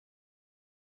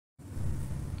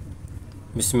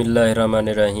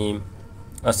बिस्मिल्लाहिर्रहमानिर्रहीम।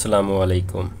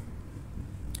 अस्सलामुअलैकुम।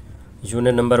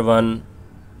 Unit number 1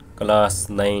 class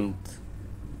 9th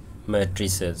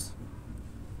matrices.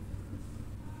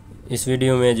 इस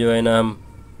वीडियो में जो है ना हम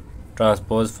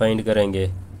ट्रांसपोज फाइंड करेंगे।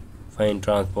 Find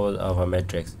transpose of a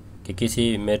matrix कि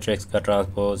किसी मैट्रिक्स का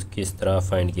ट्रांसपोज किस तरह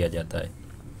फाइंड किया जाता है।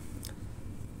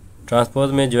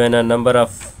 ट्रांसपोज में जो है ना नंबर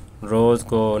ऑफ़ रोज़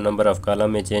को नंबर ऑफ़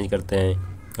कॉलम में चेंज करते हैं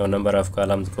और नंबर ऑफ़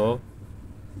कॉलम्स को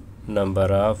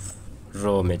नंबर ऑफ़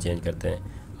रो में चेंज करते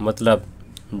हैं। मतलब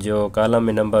जो कॉलम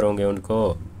में नंबर होंगे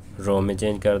उनको रो में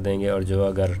चेंज कर देंगे और जो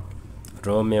अगर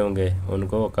रो में होंगे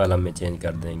उनको कॉलम में चेंज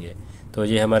कर देंगे। तो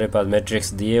ये हमारे पास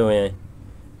मैट्रिक्स दिए हुए हैं।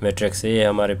 मैट्रिक्स ए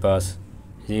हमारे पास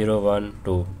 0 1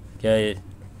 2 क्या ये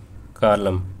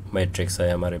कॉलम मैट्रिक्स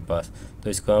है हमारे पास, तो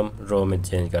इसको हम रो में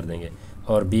चेंज कर देंगे।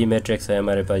 और बी मैट्रिक्स है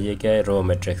हमारे पास, ये क्या है रो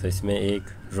मैट्रिक्स है, इसमें एक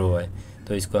रो है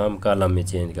तो इसको हम कॉलम में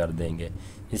चेंज कर देंगे।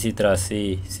 इसी तरह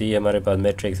सी हमारे पास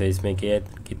मैट्रिक्स है, इसमें क्या है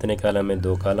कितने कॉलम है,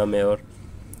 2 कॉलम है और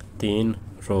 3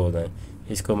 रोज हैं।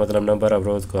 इसको मतलब नंबर ऑफ़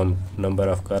रोज़ को हम नंबर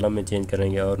ऑफ़ कॉलम में चेंज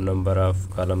करेंगे और नंबर ऑफ़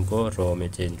कॉलम को रो में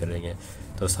चेंज करेंगे।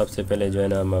 तो सबसे पहले जो है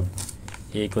ना हम अब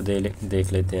ए को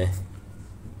देख लेते हैं।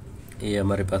 ये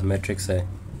हमारे पास मैट्रिक्स है।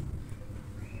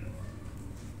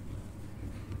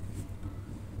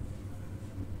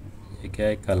 ये क्या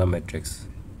है कॉलम मैट्रिक्स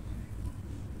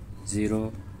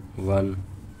 0 1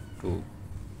 2।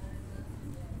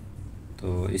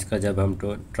 तो इसका जब हम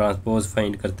ट्रांसपोज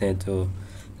फाइंड करते हैं तो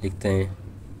लिखते हैं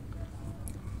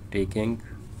टेकिंग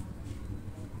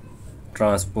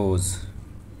ट्रांसपोज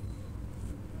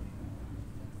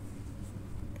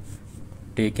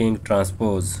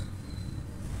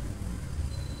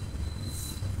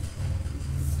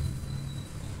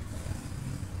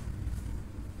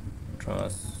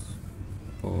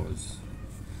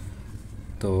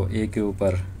तो ए के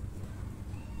ऊपर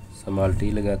स्मॉल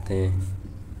टी लगाते हैं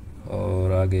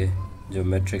और आगे जो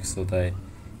मैट्रिक्स होता है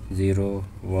 0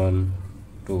 1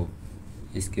 2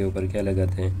 इसके ऊपर क्या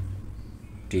लगाते हैं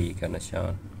टी का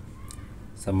निशान,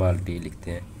 स्मॉल टी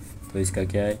लिखते हैं। तो इसका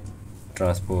क्या है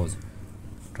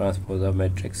ट्रांसपोज ऑफ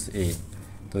मैट्रिक्स ए।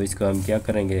 तो इसको हम क्या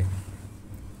करेंगे,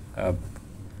 अब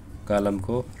कॉलम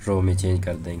को रो में चेंज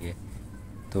कर देंगे।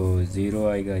 तो 0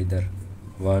 आएगा इधर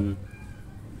 1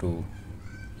 2,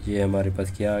 ये हमारे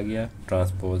पास क्या आ गया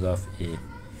ट्रांसपोज ऑफ ए।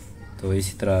 तो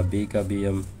इसी तरह बी का भी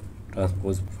हम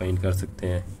ट्रांसपोज फाइंड कर सकते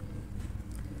हैं।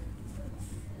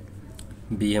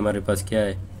 बी हमारे पास क्या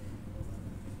है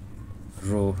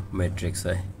रो मैट्रिक्स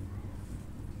है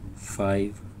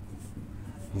 5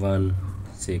 1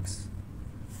 6।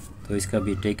 तो इसका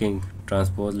भी taking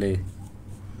transpose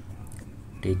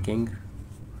taking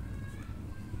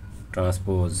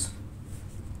transpose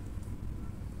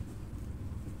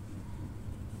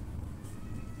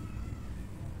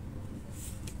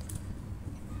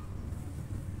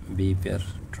B पर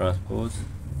ट्रांसपोज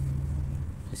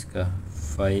इसका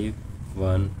 5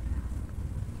 1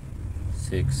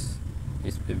 6,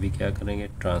 इस पे भी क्या करेंगे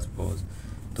ट्रांसपोज।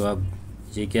 तो अब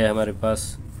ये क्या है हमारे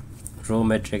पास रो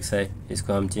मैट्रिक्स है,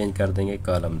 इसको हम चेंज कर देंगे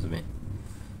कॉलम्स में।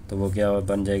 तो वो क्या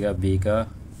बन जाएगा बी का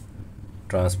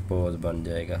ट्रांसपोज बन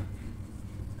जाएगा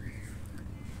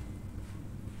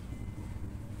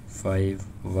 5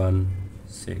 1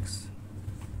 6।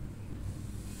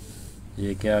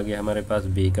 ये क्या आ गया हमारे पास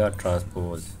बी का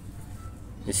ट्रांसपोज।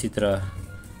 इसी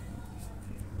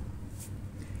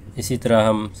तरह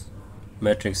हम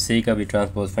मैट्रिक्स सी का भी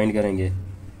ट्रांसपोज फाइंड करेंगे।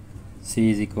 सी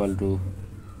इज इक्वल टू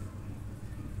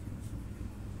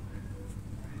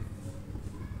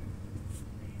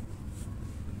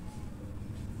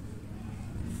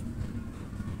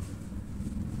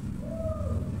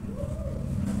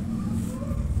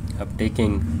अब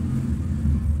taking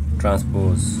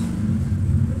transpose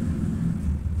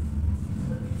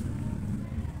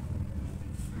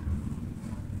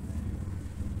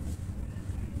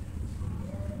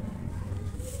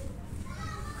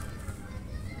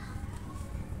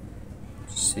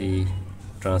C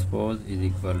transpose is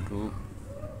equal to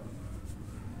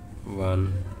 1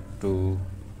 2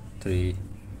 3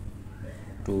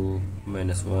 2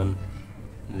 minus 1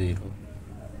 0।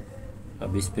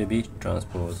 अब इस पे भी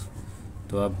ट्रांसपोज।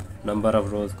 तो अब नंबर ऑफ़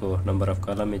रोज़ को नंबर ऑफ़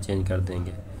कॉलम में चेंज कर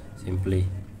देंगे सिंपली।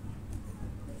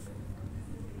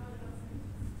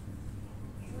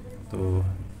 तो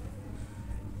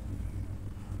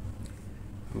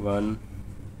 1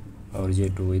 और ये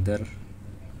 2 इधर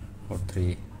और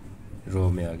 3 रो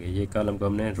में आ गए। ये कॉलम को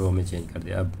हमने रो में चेंज कर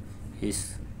दिया। अब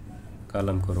इस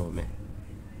कॉलम को रो में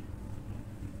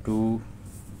 2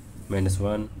 minus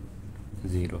 1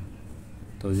 0।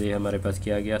 तो ये हमारे पास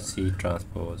क्या आ गया सी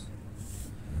ट्रांसपोज।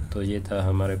 तो ये था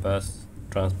हमारे पास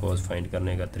ट्रांसपोज फाइंड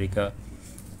करने का तरीका।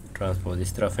 ट्रांसपोज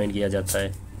इस तरह फाइंड किया जाता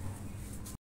है।